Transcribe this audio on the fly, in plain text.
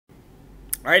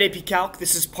All right, AP Calc,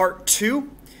 this is part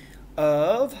 2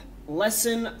 of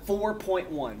lesson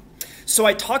 4.1. So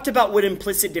I talked about what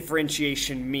implicit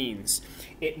differentiation means.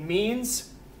 It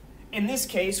means, in this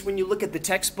case, when you look at the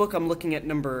textbook, I'm looking at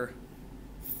number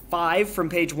 5 from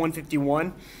page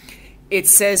 151. It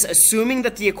says, assuming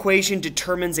that the equation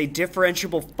determines a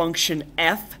differentiable function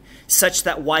f such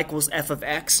that y equals f of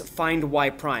x, find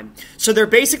y prime. So they're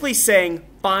basically saying,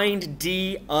 find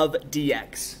d of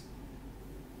dx.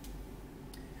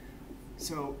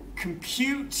 So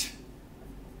compute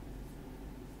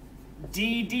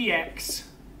d dx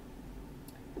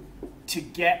to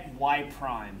get y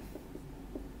prime.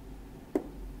 All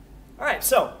right,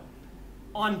 so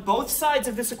on both sides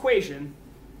of this equation,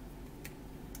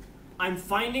 I'm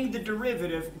finding the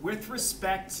derivative with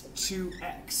respect to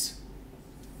x.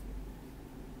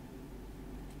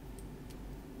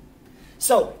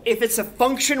 So if it's a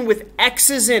function with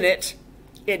x's in it,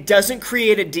 it doesn't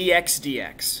create a dx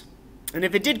dx. And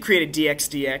if it did create a dx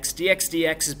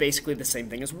dx is basically the same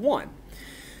thing as 1.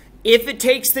 If it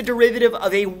takes the derivative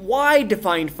of a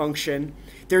y-defined function,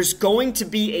 there's going to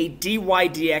be a dy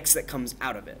dx that comes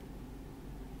out of it.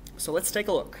 So let's take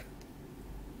a look.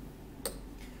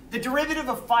 The derivative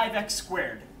of 5x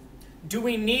squared. Do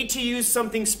we need to use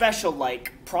something special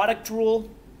like product rule?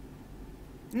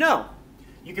 No.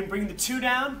 You can bring the 2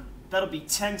 down. That'll be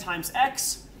 10 times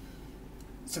x.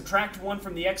 Subtract 1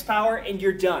 from the x power, and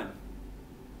you're done.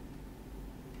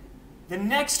 The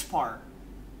next part,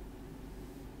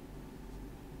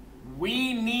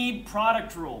 we need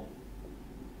product rule.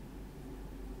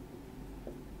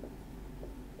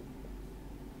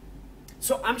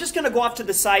 So I'm just going to go off to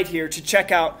the side here to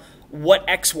check out what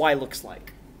xy looks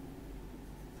like.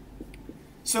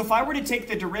 So if I were to take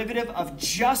the derivative of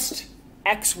just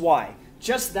xy,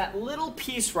 just that little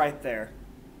piece right there,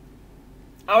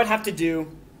 I would have to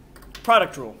do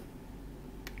product rule.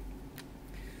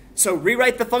 So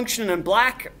rewrite the function in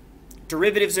black,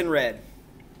 derivatives in red.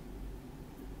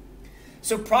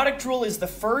 So product rule is the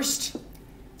first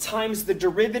times the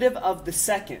derivative of the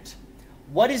second.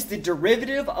 What is the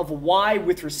derivative of y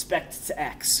with respect to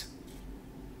x?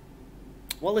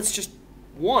 Well, it's just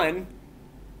 1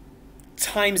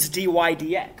 times dy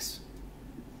dx.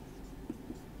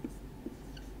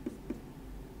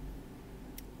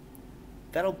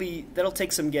 That'll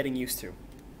take some getting used to.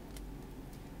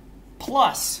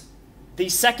 Plus the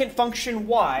second function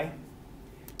y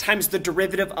times the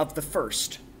derivative of the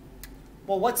first.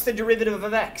 Well, what's the derivative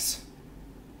of x?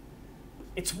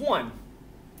 It's 1.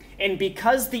 And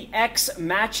because the x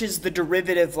matches the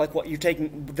derivative, like what you're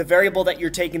taking, the variable that you're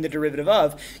taking the derivative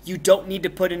of, you don't need to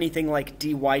put anything like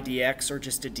dy dx or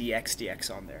just a dx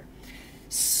dx on there.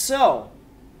 So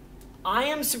I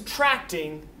am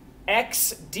subtracting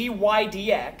x dy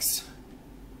dx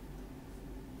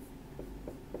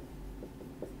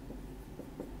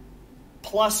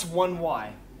plus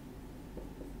 1y.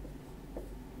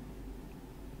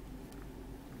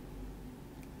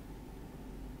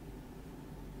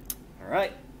 All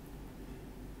right.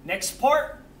 Next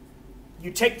part,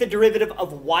 you take the derivative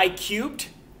of y cubed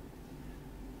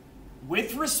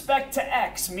with respect to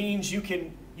x, means you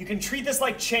can treat this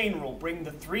like chain rule. Bring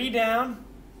the 3 down,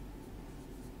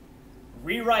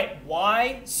 rewrite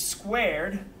y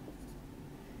squared,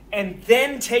 and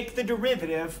then take the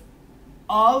derivative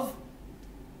of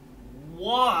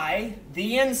y,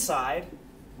 the inside,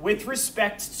 with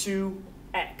respect to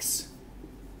x.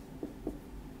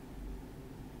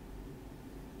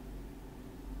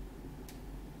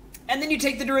 And then you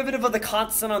take the derivative of the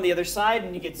constant on the other side,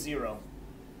 and you get 0.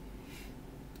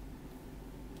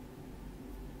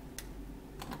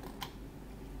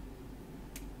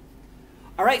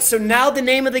 All right, so now the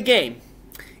name of the game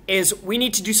is we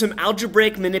need to do some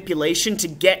algebraic manipulation to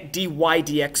get dy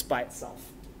dx by itself.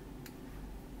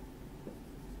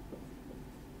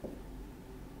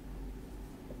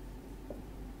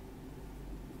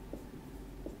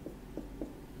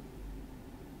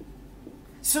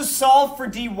 So solve for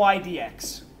dy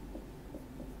dx.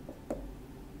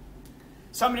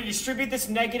 So I'm going to distribute this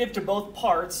negative to both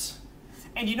parts.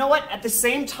 And you know what? At the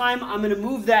same time, I'm going to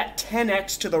move that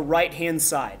 10x to the right-hand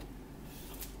side.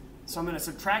 So I'm going to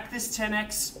subtract this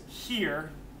 10x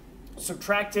here,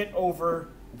 subtract it over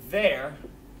there,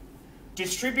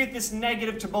 distribute this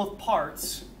negative to both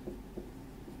parts.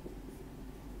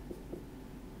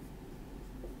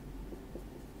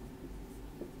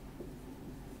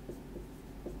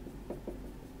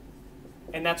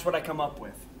 And that's what I come up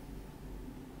with.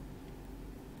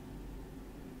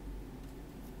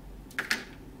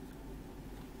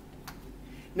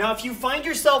 Now, if you find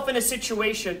yourself in a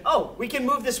situation, oh, we can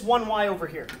move this 1y over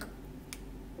here.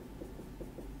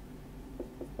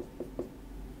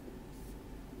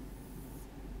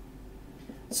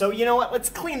 So you know what? Let's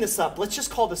clean this up. Let's just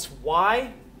call this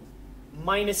y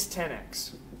minus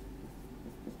 10x.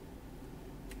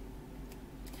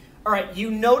 All right,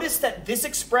 you notice that this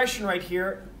expression right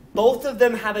here, both of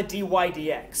them have a dy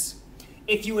dx.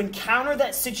 If you encounter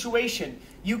that situation,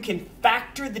 you can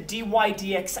factor the dy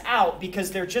dx out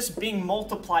because they're just being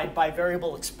multiplied by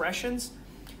variable expressions.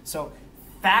 So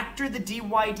factor the dy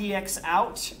dx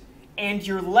out, and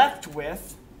you're left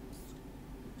with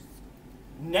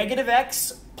negative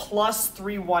x plus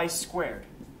 3y squared.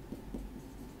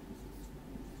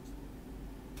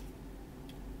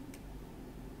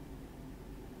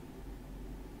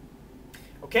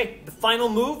 Okay, the final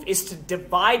move is to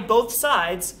divide both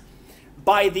sides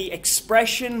by the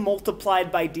expression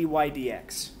multiplied by dy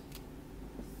dx.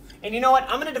 And you know what?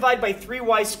 I'm going to divide by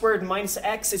 3y squared minus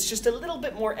x. It's just a little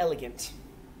bit more elegant.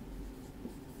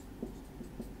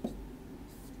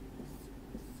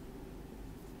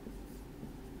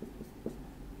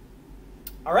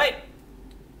 All right,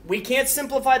 we can't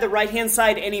simplify the right-hand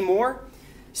side anymore.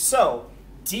 So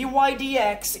dy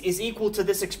dx is equal to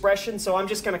this expression. So I'm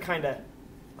just going to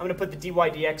I'm going to put the dy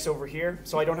dx over here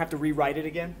so I don't have to rewrite it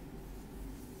again.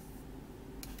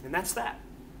 And that's that.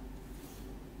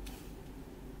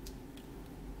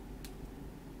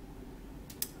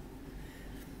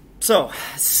 So,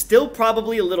 still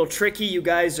probably a little tricky. You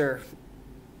guys are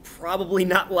probably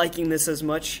not liking this as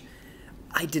much.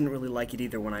 I didn't really like it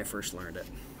either when I first learned it.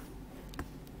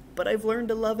 But I've learned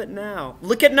to love it now.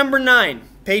 Look at number 9,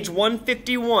 page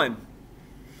 151.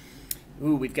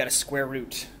 Ooh, we've got a square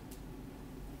root.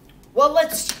 Well,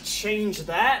 let's change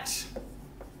that.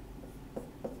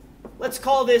 Let's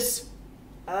call this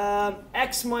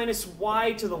x minus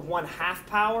y to the 1/2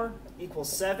 power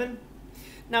equals 7.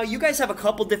 Now, you guys have a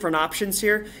couple different options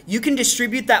here. You can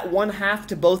distribute that 1/2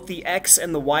 to both the x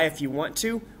and the y if you want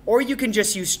to, or you can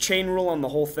just use chain rule on the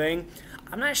whole thing.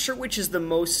 I'm not sure which is the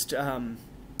most, the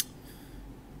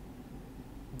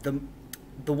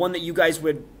one that you guys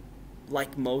would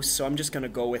like most, so I'm just going to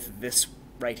go with this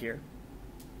right here.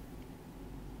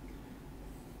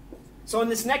 So on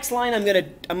this next line, I'm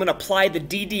gonna apply the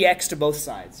d dx to both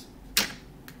sides.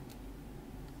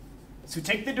 So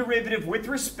take the derivative with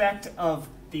respect of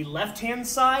the left-hand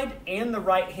side and the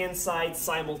right-hand side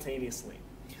simultaneously.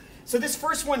 So this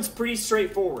first one's pretty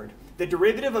straightforward. The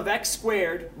derivative of x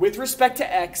squared with respect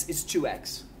to x is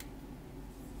 2x.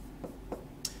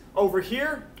 Over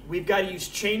here, we've got to use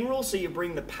chain rule, so you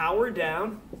bring the power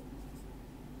down,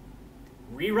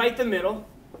 rewrite the middle,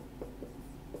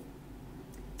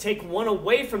 take 1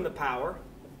 away from the power,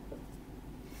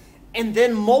 and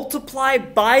then multiply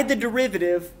by the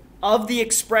derivative of the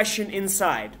expression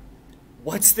inside.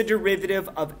 What's the derivative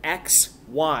of x,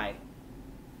 y?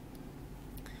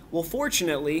 Well,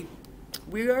 fortunately,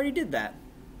 we already did that.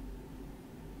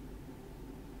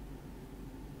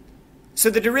 So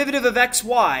the derivative of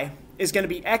xy is going to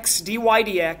be x dy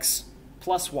dx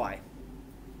plus y.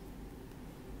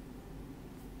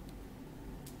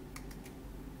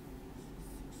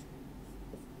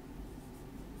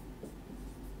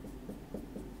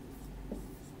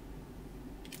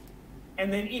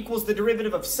 And then equals the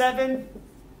derivative of 7.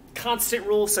 Constant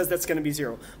rule says that's going to be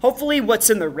 0. Hopefully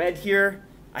what's in the red here,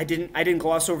 I didn't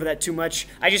gloss over that too much.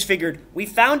 I just figured we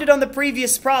found it on the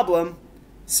previous problem,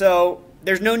 so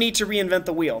there's no need to reinvent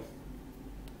the wheel.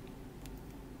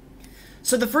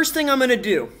 So the first thing I'm going to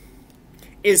do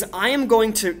is I'm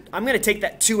going to take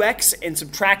that 2x and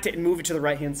subtract it and move it to the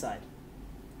right-hand side.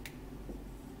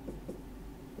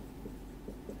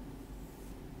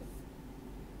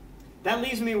 That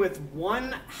leaves me with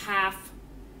 1/2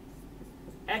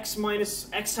 x minus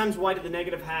x times y to the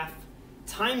negative half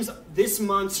times this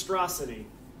monstrosity.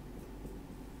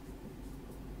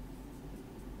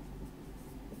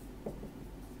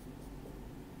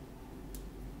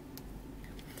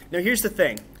 Now here's the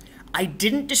thing. I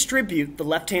didn't distribute the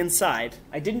left-hand side.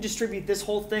 I didn't distribute this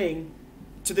whole thing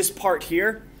to this part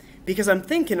here because I'm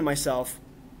thinking to myself,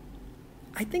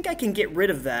 I think I can get rid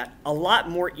of that a lot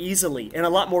more easily and a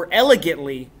lot more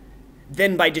elegantly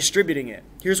than by distributing it.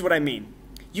 Here's what I mean.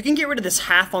 You can get rid of this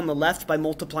half on the left by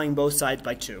multiplying both sides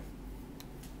by 2.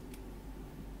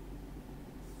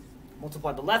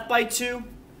 Multiply the left by 2.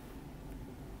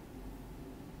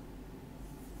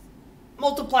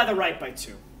 Multiply the right by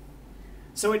 2.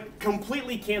 So it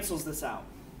completely cancels this out.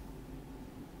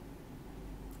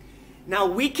 Now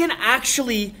we can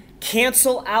actually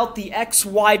cancel out the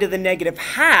xy to the negative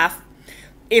half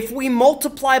if we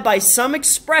multiply by some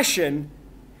expression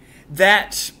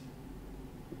that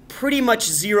pretty much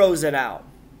zeroes it out.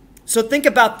 So think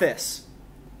about this.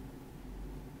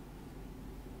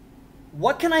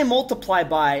 what can I multiply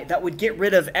by that would get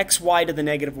rid of xy to the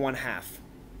negative 1/2?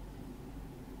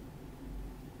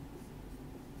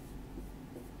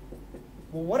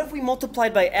 Well, what if we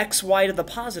multiplied by xy to the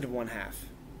positive 1/2?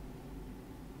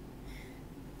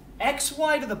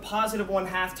 Xy to the positive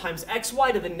 1/2 times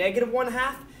xy to the negative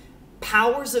 1/2,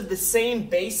 powers of the same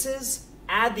bases,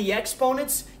 add the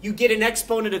exponents, you get an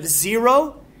exponent of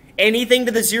 0. Anything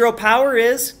to the 0 power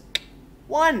is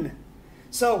 1.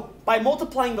 So by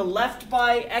multiplying the left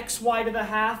by xy to the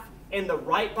 1/2 and the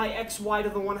right by xy to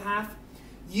the 1/2,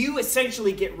 you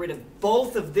essentially get rid of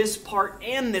both of this part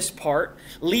and this part,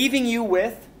 leaving you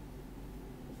with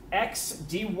x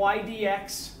dy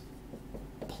dx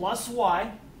plus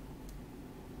y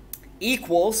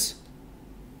equals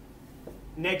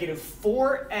negative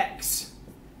 4x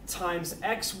times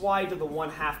xy to the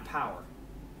 1/2 power.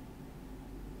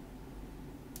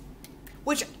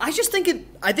 Which I think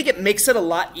it makes it a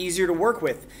lot easier to work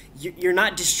with. You're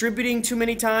not distributing too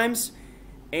many times,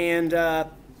 and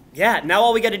yeah, now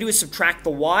all we got to do is subtract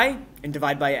the y and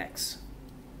divide by x.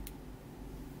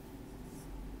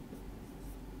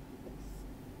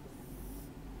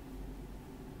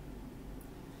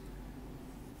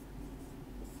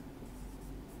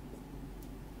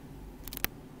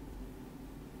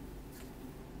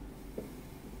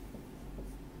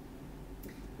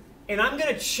 And I'm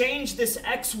going to change this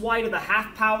xy to the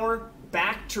 1/2 power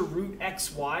back to root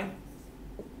xy.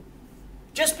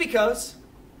 Just because.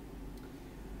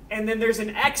 And then there's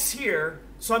an x here,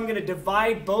 so I'm going to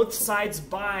divide both sides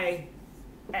by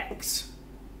x.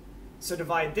 So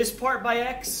divide this part by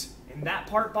x and that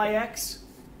part by x.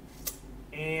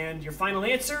 And your final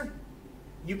answer,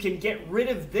 you can get rid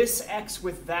of this x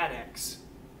with that x.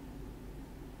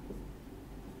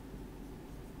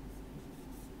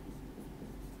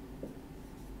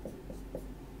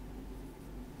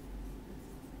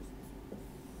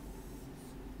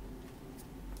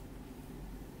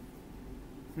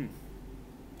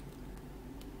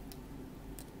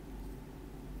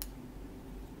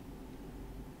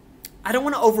 I don't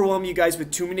want to overwhelm you guys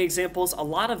with too many examples. A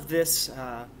lot of this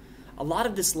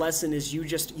lesson is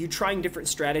you trying different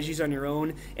strategies on your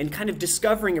own and kind of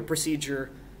discovering a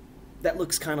procedure that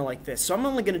looks kind of like this. So I'm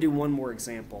only going to do one more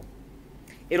example.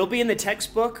 It'll be in the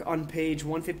textbook on page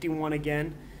 151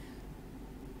 again.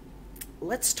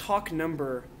 Let's talk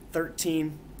number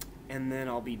 13, and then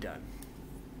I'll be done.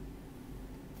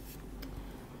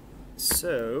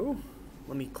 So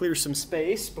let me clear some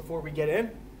space before we get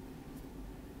in.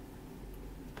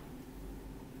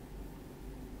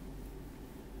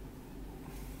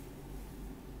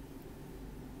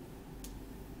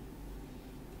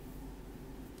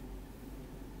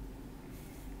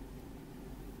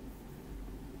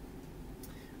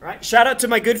 All right, shout out to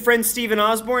my good friend Stephen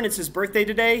Osborne. It's his birthday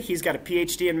today. He's got a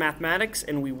PhD in mathematics,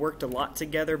 and we worked a lot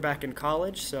together back in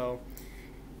college, so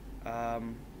I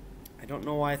don't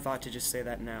know why I thought to just say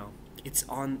that now. It's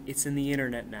in the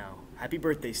internet now. Happy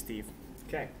birthday, Steve.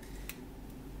 Okay.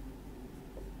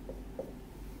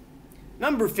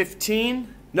 Number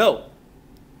 15. No,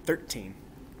 13.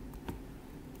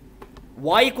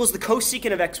 Y equals the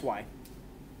cosecant of xy.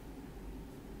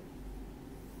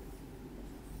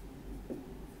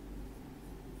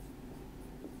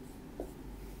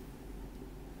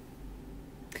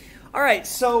 All right,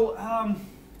 so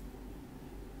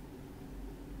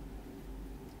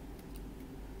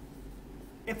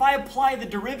if I apply the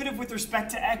derivative with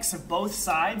respect to x of both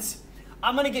sides,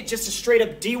 I'm going to get just a straight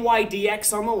up dy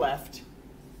dx on the left.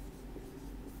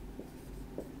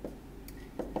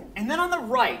 And then on the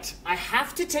right, I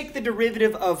have to take the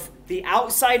derivative of the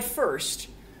outside first,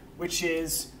 which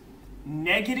is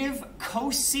negative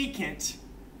cosecant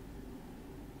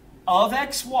of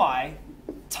xy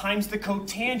times the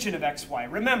cotangent of xy.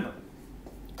 Remember,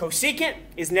 cosecant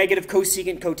is negative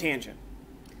cosecant cotangent.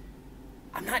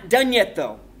 I'm not done yet,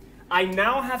 though. I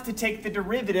now have to take the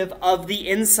derivative of the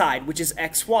inside, which is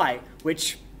xy,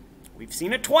 which we've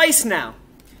seen it twice now.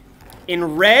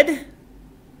 In red,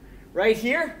 right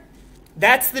here,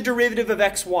 that's the derivative of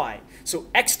xy. So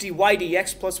x dy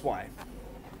dx plus y.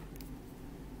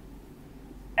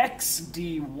 X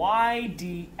dy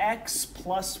dx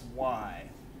plus y.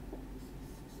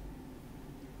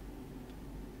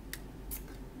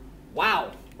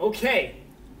 Wow, okay.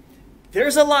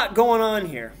 There's a lot going on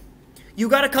here. You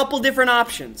got a couple different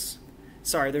options.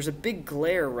 Sorry, there's a big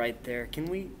glare right there.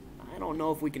 I don't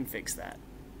know if we can fix that.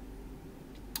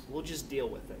 We'll just deal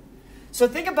with it. So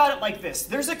think about it like this.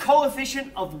 There's a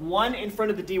coefficient of 1 in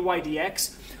front of the dy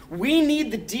dx. We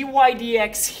need the dy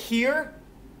dx here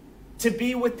to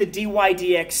be with the dy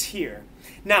dx here.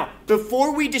 Now,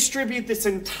 before we distribute this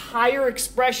entire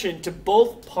expression to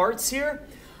both parts here,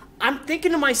 I'm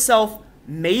thinking to myself,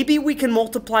 maybe we can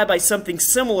multiply by something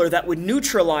similar that would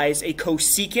neutralize a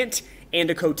cosecant and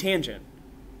a cotangent.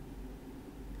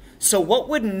 So what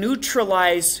would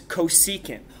neutralize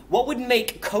cosecant? What would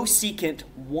make cosecant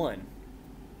 1?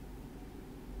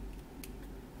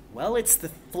 Well, it's the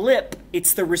flip.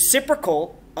 It's the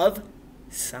reciprocal of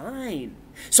sine.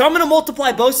 So I'm going to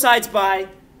multiply both sides by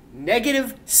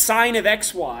negative sine of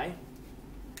xy.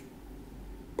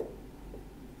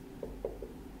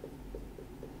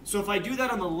 So if I do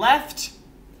that on the left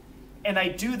and I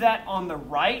do that on the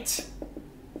right,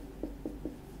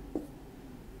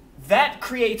 that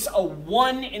creates a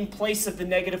 1 in place of the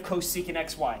negative cosecant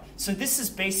xy. So this has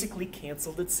basically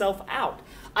canceled itself out.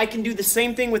 I can do the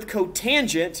same thing with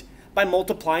cotangent by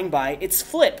multiplying by its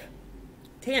flip,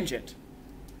 tangent.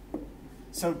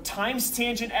 So times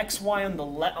tangent xy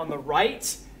on the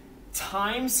right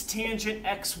times tangent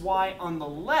xy on the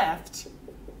left,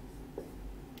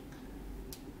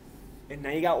 and now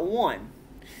you got 1.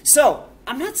 So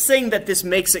I'm not saying that this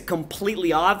makes it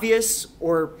completely obvious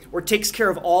or takes care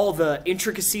of all the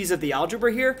intricacies of the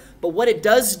algebra here, but what it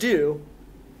does do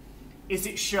is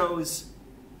it shows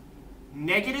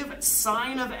negative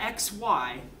sine of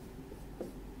xy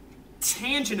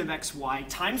tangent of xy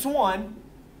times 1,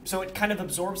 so it kind of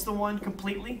absorbs the 1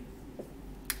 completely,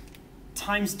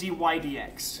 times dy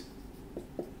dx.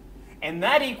 And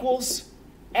that equals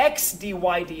x dy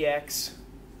dx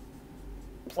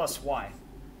plus y.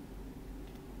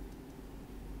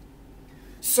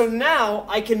 So now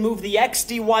I can move the x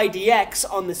dy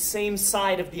dx on the same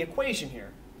side of the equation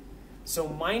here. So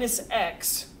minus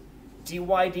x dy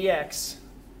dx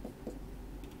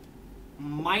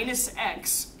minus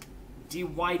x dy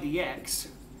dx.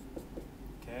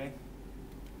 Okay,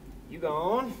 you go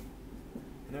on.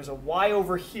 And there's a y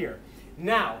over here.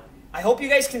 Now, I hope you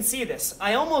guys can see this.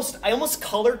 I almost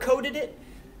color-coded it.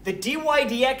 The dy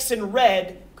dx in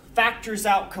red factors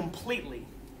out completely.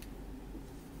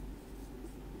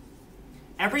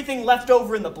 Everything left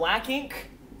over in the black ink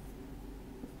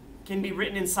can be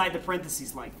written inside the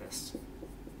parentheses like this.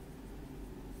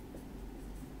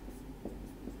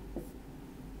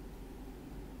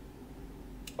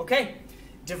 Okay,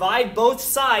 divide both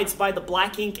sides by the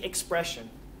black ink expression.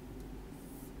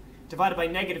 Divided by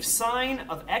negative sine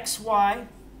of xy,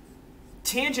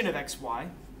 tangent of xy,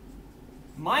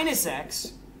 minus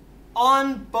x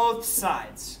on both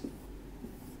sides.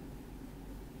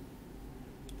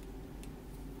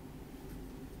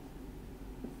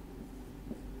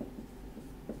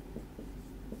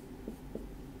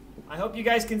 I hope you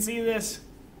guys can see this.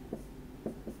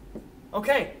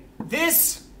 Okay,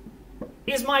 this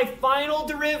is my final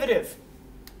derivative.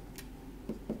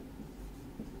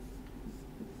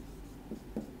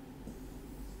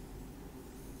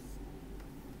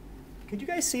 Could you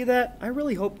guys see that? I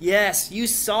really hope. Yes, you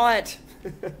saw it.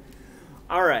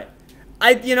 All right.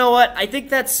 You know what? I think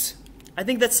that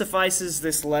suffices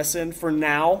this lesson for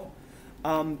now.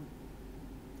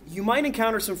 You might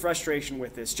encounter some frustration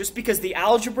with this just because the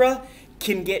algebra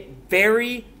can get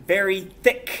very, very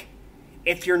thick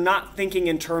if you're not thinking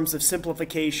in terms of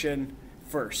simplification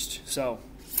first. So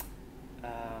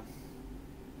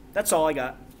that's all I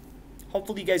got.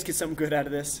 Hopefully you guys get something good out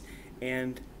of this.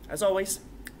 And as always,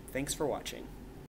 thanks for watching.